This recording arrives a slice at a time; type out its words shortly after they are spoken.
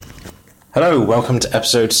Hello, welcome to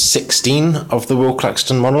episode 16 of the Will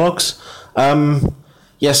Claxton Monologues. So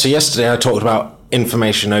yesterday I talked about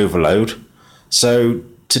information overload. So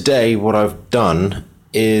today what I've done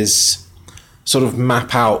is sort of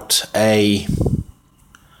map out a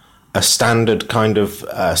standard kind of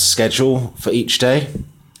schedule for each day,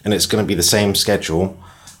 and it's going to be the same schedule.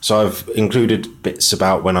 So I've included bits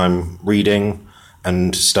about when I'm reading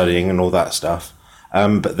and studying and all that stuff,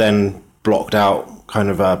 but then blocked out kind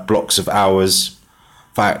of blocks of hours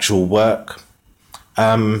for actual work.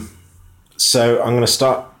 So I'm going to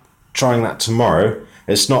start trying that tomorrow.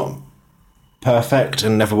 It's not perfect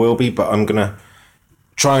and never will be, but I'm going to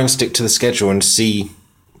try and stick to the schedule and see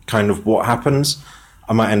kind of what happens.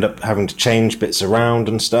 I might end up having to change bits around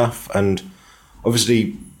and stuff, and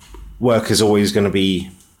obviously work is always going to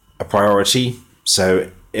be a priority. So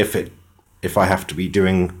if I have to be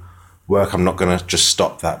doing work, I'm not going to just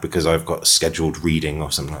stop that because I've got scheduled reading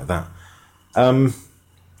or something like that.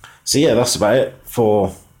 So yeah, that's about it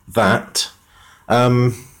for that.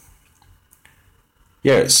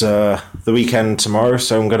 It's the weekend tomorrow,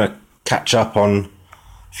 so I'm going to catch up on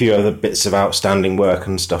a few other bits of outstanding work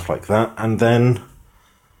and stuff like that, and then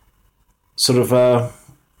sort of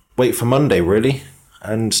wait for Monday, really,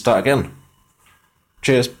 and start again.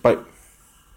 Cheers, bye.